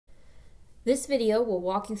This video will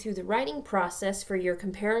walk you through the writing process for your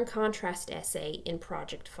compare and contrast essay in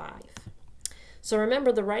Project 5. So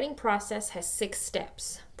remember, the writing process has 6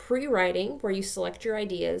 steps. Pre-writing, where you select your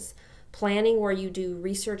ideas, planning, where you do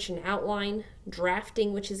research and outline,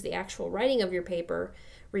 drafting, which is the actual writing of your paper,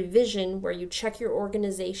 revision, where you check your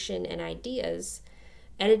organization and ideas,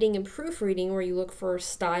 editing and proofreading, where you look for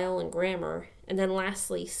style and grammar, and then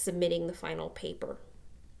lastly, submitting the final paper.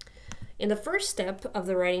 In the first step of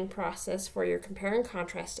the writing process for your compare and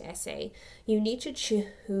contrast essay, you need to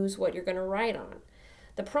choose what you're going to write on.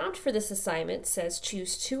 The prompt for this assignment says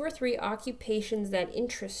choose 2 or 3 occupations that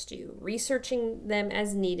interest you, researching them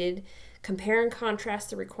as needed, compare and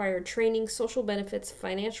contrast the required training, social benefits,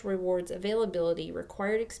 financial rewards, availability,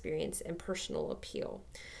 required experience, and personal appeal.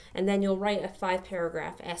 And then you'll write a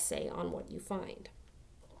 5-paragraph essay on what you find.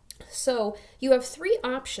 So you have 3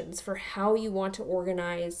 options for how you want to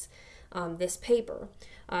organize this paper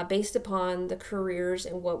based upon the careers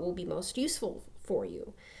and what will be most useful for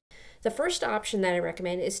you. The first option that I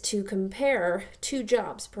recommend is to compare 2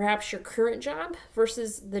 jobs, perhaps your current job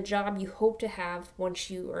versus the job you hope to have once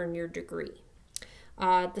you earn your degree.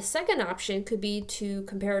 The second option could be to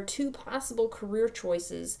compare 2 possible career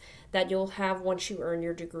choices that you'll have once you earn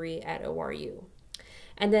your degree at ORU.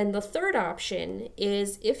 And then the third option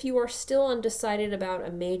is if you are still undecided about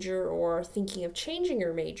a major or thinking of changing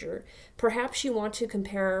your major, perhaps you want to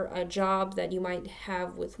compare a job that you might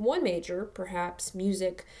have with one major, perhaps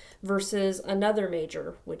music, versus another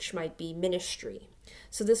major, which might be ministry.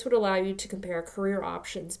 So this would allow you to compare career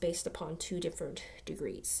options based upon 2 different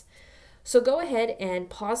degrees. So go ahead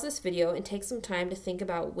and pause this video and take some time to think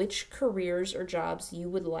about which careers or jobs you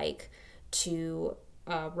would like to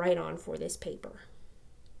write on for this paper.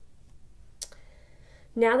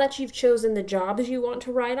 Now that you've chosen the jobs you want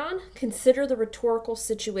to write on, consider the rhetorical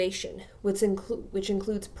situation, which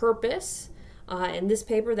includes purpose. In this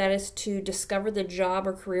paper, that is to discover the job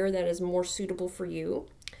or career that is more suitable for you.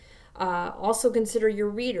 Also consider your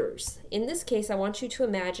readers. In this case, I want you to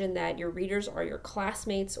imagine that your readers are your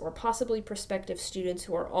classmates or possibly prospective students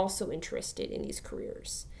who are also interested in these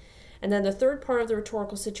careers. And then the third part of the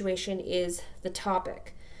rhetorical situation is the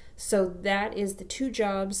topic. So that is the 2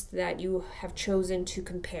 jobs that you have chosen to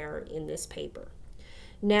compare in this paper.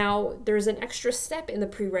 Now, there's an extra step in the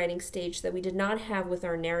pre-writing stage that we did not have with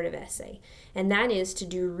our narrative essay, and that is to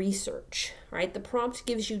do research, right? The prompt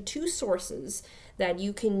gives you 2 sources that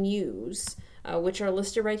you can use, which are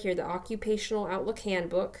listed right here, the Occupational Outlook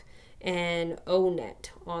Handbook and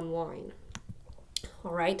ONET online.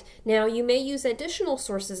 All right, now you may use additional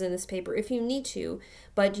sources in this paper if you need to,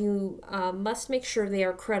 but you must make sure they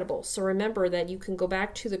are credible. So remember that you can go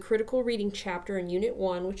back to the critical reading chapter in Unit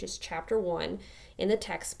 1, which is Chapter 1 in the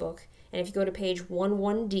textbook, and if you go to page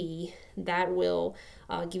 11D, that will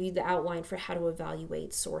give you the outline for how to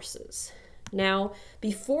evaluate sources. Now,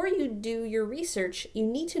 before you do your research, you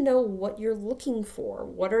need to know what you're looking for.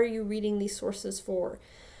 What are you reading these sources for?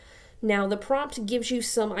 Now, the prompt gives you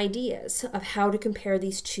some ideas of how to compare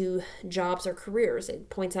these 2 jobs or careers. It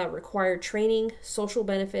points out required training, social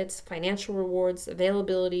benefits, financial rewards,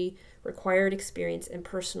 availability, required experience, and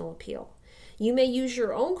personal appeal. You may use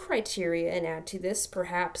your own criteria and add to this.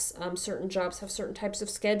 Perhaps certain jobs have certain types of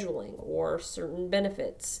scheduling or certain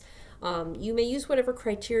benefits. You may use whatever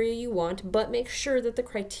criteria you want, but make sure that the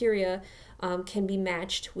criteria can be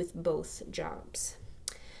matched with both jobs.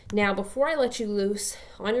 Now, before I let you loose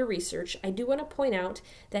on your research, I do want to point out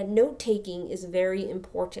that note-taking is very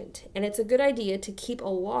important, and it's a good idea to keep a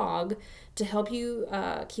log to help you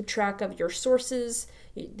keep track of your sources,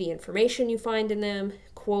 the information you find in them,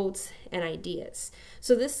 quotes, and ideas.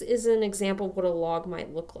 So this is an example of what a log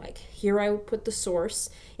might look like. Here I would put the source.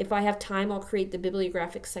 If I have time, I'll create the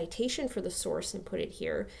bibliographic citation for the source and put it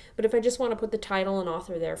here. But if I just want to put the title and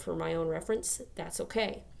author there for my own reference, that's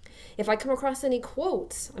okay. If I come across any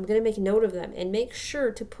quotes, I'm going to make note of them and make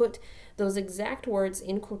sure to put those exact words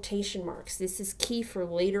in quotation marks. This is key for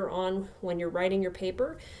later on when you're writing your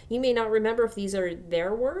paper. You may not remember if these are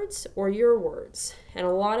their words or your words. And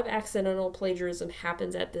a lot of accidental plagiarism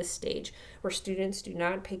happens at this stage where students do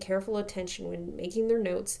not pay careful attention when making their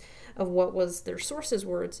notes of what was their source's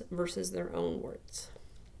words versus their own words.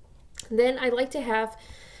 Then I like to have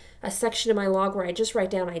a section in my log where I just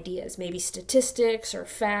write down ideas, maybe statistics or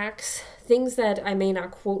facts, things that I may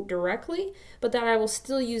not quote directly, but that I will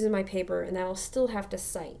still use in my paper and that I'll still have to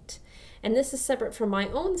cite. And this is separate from my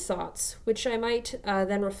own thoughts, which I might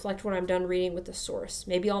then reflect when I'm done reading with the source.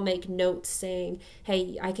 Maybe I'll make notes saying,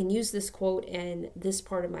 hey, I can use this quote in this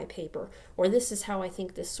part of my paper, or this is how I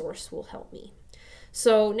think this source will help me.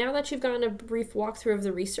 So now that you've gotten a brief walkthrough of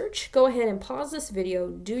the research, go ahead and pause this video,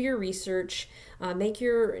 do your research, make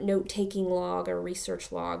your note-taking log or research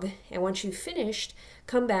log, and once you've finished,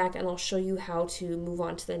 come back and I'll show you how to move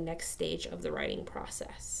on to the next stage of the writing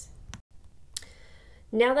process.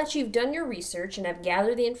 Now that you've done your research and have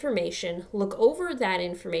gathered the information, look over that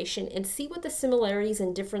information and see what the similarities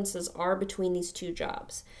and differences are between these two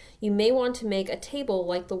jobs. You may want to make a table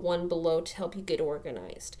like the one below to help you get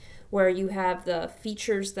organized, where you have the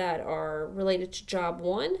features that are related to job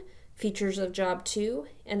 1, features of job 2,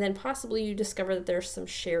 and then possibly you discover that there's some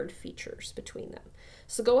shared features between them.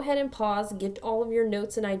 So go ahead and pause, get all of your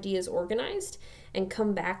notes and ideas organized, and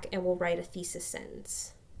come back and we'll write a thesis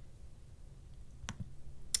sentence.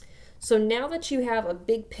 So now that you have a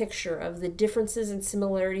big picture of the differences and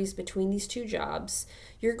similarities between these two jobs,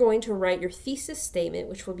 you're going to write your thesis statement,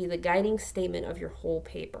 which will be the guiding statement of your whole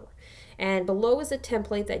paper. And below is a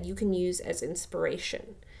template that you can use as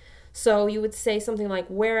inspiration. So you would say something like,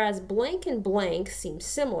 whereas blank and blank seem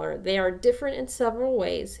similar, they are different in several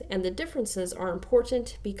ways, and the differences are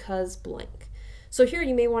important because blank. So here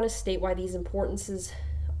you may want to state why these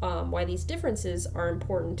differences are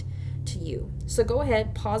important to you. So go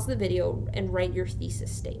ahead, pause the video, and write your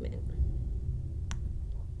thesis statement.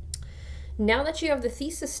 Now that you have the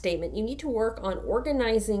thesis statement, you need to work on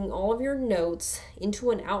organizing all of your notes into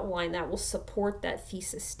an outline that will support that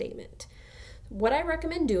thesis statement. What I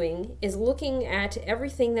recommend doing is looking at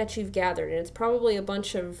everything that you've gathered, and it's probably a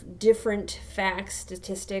bunch of different facts,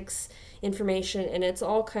 statistics, information, and it's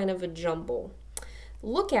all kind of a jumble.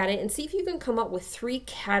 Look at it and see if you can come up with 3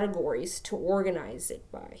 categories to organize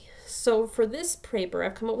it by. So for this paper,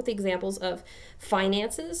 I've come up with examples of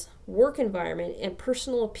finances, work environment, and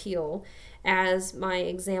personal appeal as my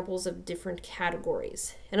examples of different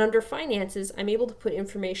categories. And under finances, I'm able to put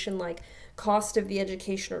information like cost of the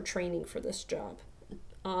education or training for this job,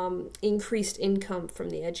 increased income from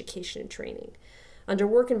the education and training. Under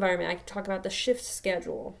work environment, I can talk about the shift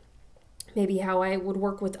schedule, maybe how I would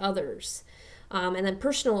work with others. And then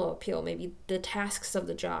personal appeal, maybe the tasks of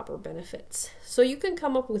the job or benefits. So you can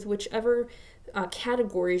come up with whichever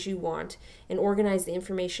categories you want and organize the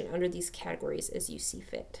information under these categories as you see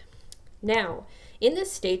fit. Now, in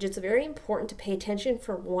this stage, it's very important to pay attention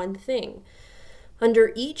for one thing.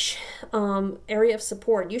 Under each area of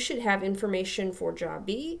support, you should have information for job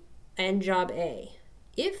B and job A.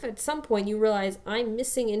 If at some point you realize I'm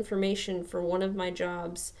missing information for one of my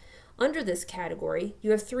jobs under this category, you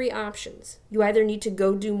have 3 options. You either need to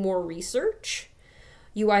go do more research,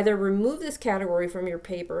 you either remove this category from your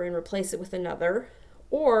paper and replace it with another,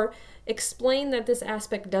 or explain that this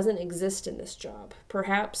aspect doesn't exist in this job.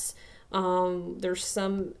 Perhaps there's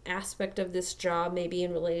some aspect of this job maybe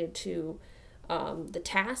related to the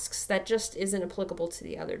tasks that just isn't applicable to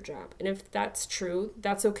the other job. And if that's true,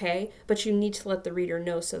 that's okay, but you need to let the reader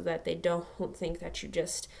know so that they don't think that you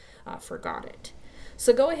just forgot it.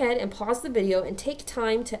 So go ahead and pause the video and take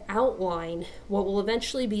time to outline what will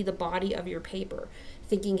eventually be the body of your paper.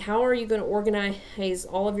 Thinking, how are you going to organize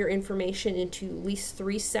all of your information into at least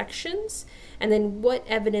 3 sections? And then what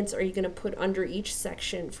evidence are you going to put under each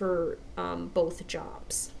section for both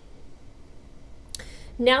jobs?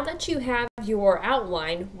 Now that you have your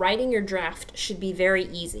outline, writing your draft should be very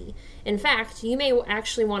easy. In fact, you may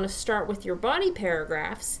actually want to start with your body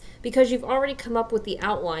paragraphs because you've already come up with the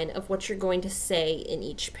outline of what you're going to say in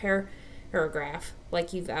each paragraph,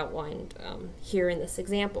 like you've outlined here in this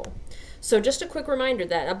example. So just a quick reminder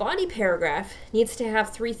that a body paragraph needs to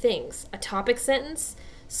have 3 things: a topic sentence,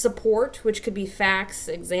 support, which could be facts,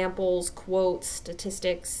 examples, quotes,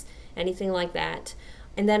 statistics, anything like that,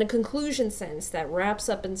 and then a conclusion sentence that wraps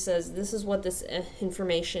up and says, this is what this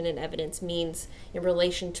information and evidence means in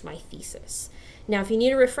relation to my thesis. Now, if you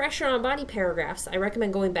need a refresher on body paragraphs, I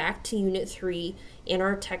recommend going back to Unit 3 in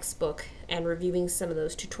our textbook and reviewing some of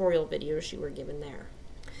those tutorial videos you were given there.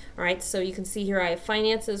 All right, so you can see here I have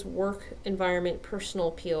finances, work environment, personal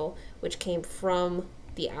appeal, which came from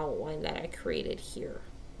the outline that I created here.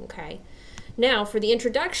 Okay, now for the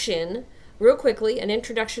introduction, real quickly, an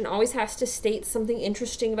introduction always has to state something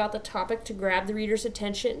interesting about the topic to grab the reader's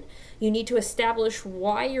attention. You need to establish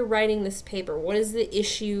why you're writing this paper. What is the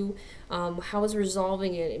issue? How is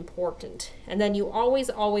resolving it important? And then you always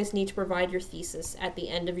need to provide your thesis at the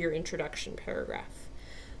end of your introduction paragraph.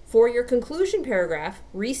 For your conclusion paragraph,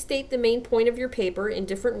 restate the main point of your paper in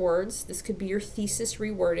different words. This could be your thesis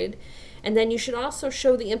reworded. And then you should also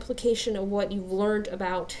show the implication of what you've learned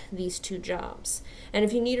about these 2 jobs. And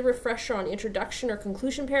if you need a refresher on introduction or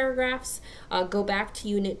conclusion paragraphs, go back to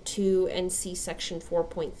Unit 2 and see Section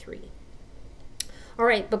 4.3. All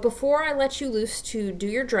right, but before I let you loose to do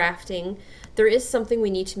your drafting, there is something we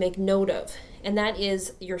need to make note of, and that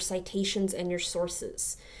is your citations and your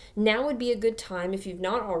sources. Now would be a good time, if you've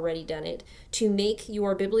not already done it, to make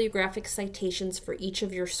your bibliographic citations for each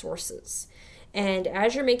of your sources. And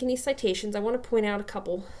as you're making these citations, I want to point out a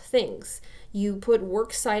couple things. You put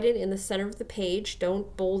works cited in the center of the page.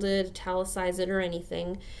 Don't bold it, italicize it, or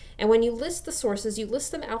anything. And when you list the sources, you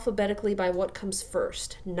list them alphabetically by what comes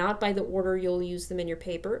first, not by the order you'll use them in your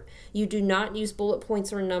paper. You do not use bullet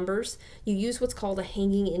points or numbers. You use what's called a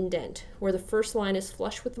hanging indent, where the first line is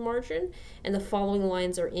flush with the margin and the following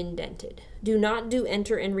lines are indented. Do not do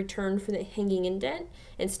enter and return for the hanging indent.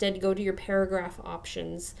 Instead, go to your paragraph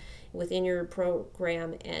options within your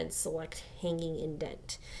program and select hanging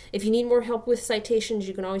indent. If you need more help with citations,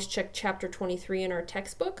 you can always check chapter 23 in our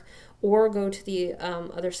textbook, or go to the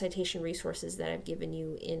other citation resources that I've given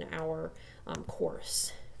you in our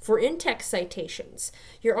course. For in-text citations,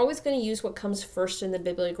 you're always going to use what comes first in the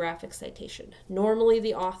bibliographic citation, normally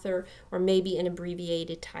the author or maybe an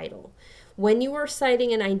abbreviated title. When you are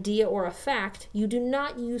citing an idea or a fact, you do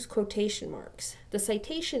not use quotation marks. The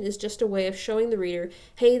citation is just a way of showing the reader,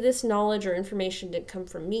 hey, this knowledge or information didn't come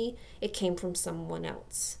from me, it came from someone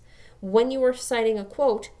else. When you are citing a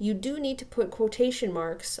quote, you do need to put quotation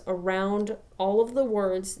marks around all of the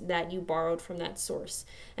words that you borrowed from that source.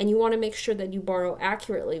 And you want to make sure that you borrow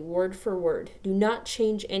accurately, word for word. Do not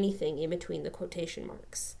change anything in between the quotation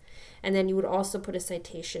marks. And then you would also put a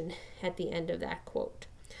citation at the end of that quote.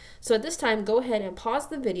 So at this time, go ahead and pause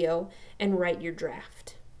the video and write your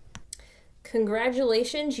draft.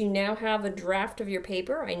 Congratulations, you now have a draft of your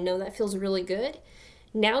paper. I know that feels really good.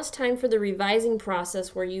 Now it's time for the revising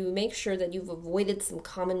process, where you make sure that you've avoided some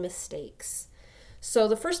common mistakes. So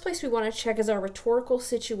the first place we want to check is our rhetorical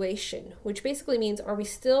situation, which basically means, are we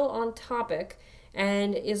still on topic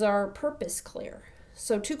and is our purpose clear?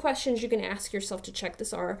 So 2 questions you can ask yourself to check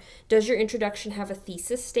this are, does your introduction have a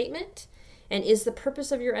thesis statement? And is the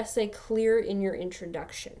purpose of your essay clear in your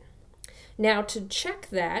introduction? Now, to check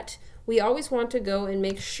that, we always want to go and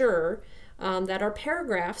make sure that our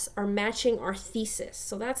paragraphs are matching our thesis.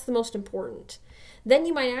 So that's the most important. Then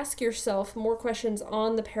you might ask yourself more questions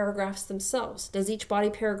on the paragraphs themselves. Does each body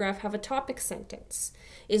paragraph have a topic sentence?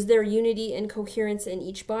 Is there unity and coherence in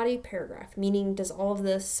each body paragraph? Meaning, does all of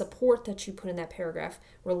the support that you put in that paragraph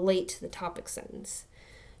relate to the topic sentence?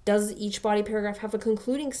 Does each body paragraph have a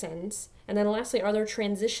concluding sentence? And then lastly, are there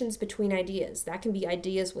transitions between ideas? That can be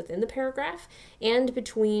ideas within the paragraph and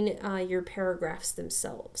between your paragraphs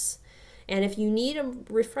themselves. And if you need a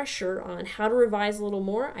refresher on how to revise a little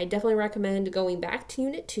more, I definitely recommend going back to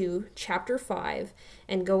Unit 2, Chapter 5,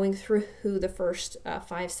 and going through the first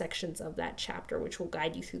 5 sections of that chapter, which will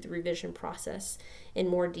guide you through the revision process in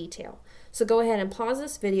more detail. So go ahead and pause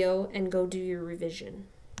this video and go do your revision.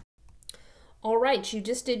 All right, you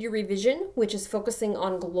just did your revision, which is focusing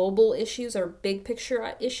on global issues or big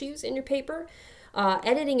picture issues in your paper.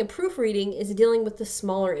 Editing and proofreading is dealing with the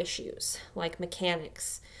smaller issues, like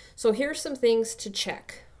mechanics. So here's some things to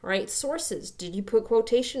check. All right, sources. Did you put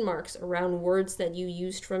quotation marks around words that you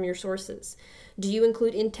used from your sources? Do you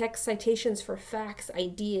include in-text citations for facts,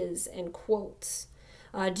 ideas, and quotes?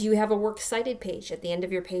 Do you have a works cited page at the end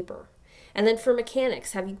of your paper? And then for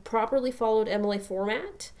mechanics, have you properly followed MLA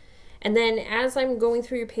format? And then as I'm going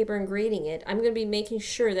through your paper and grading it, I'm going to be making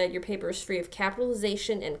sure that your paper is free of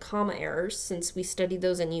capitalization and comma errors, since we studied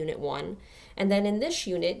those in Unit 1. And then in this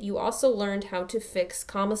unit, you also learned how to fix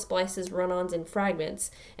comma splices, run-ons, and fragments,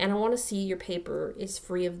 and I want to see your paper is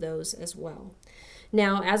free of those as well.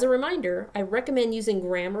 Now, as a reminder, I recommend using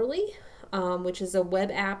Grammarly, which is a web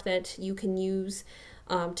app that you can use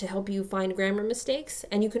to help you find grammar mistakes.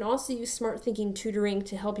 And you can also use Smart Thinking Tutoring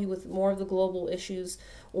to help you with more of the global issues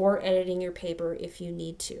or editing your paper if you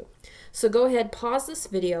need to. So go ahead, pause this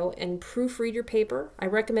video and proofread your paper. I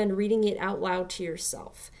recommend reading it out loud to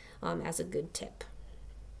yourself as a good tip.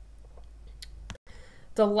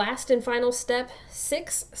 The last and final step,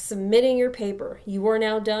 6, submitting your paper. You are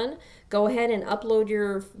now done. Go ahead and upload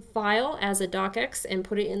your file as a docx and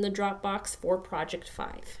put it in the Dropbox for Project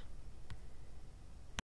 5.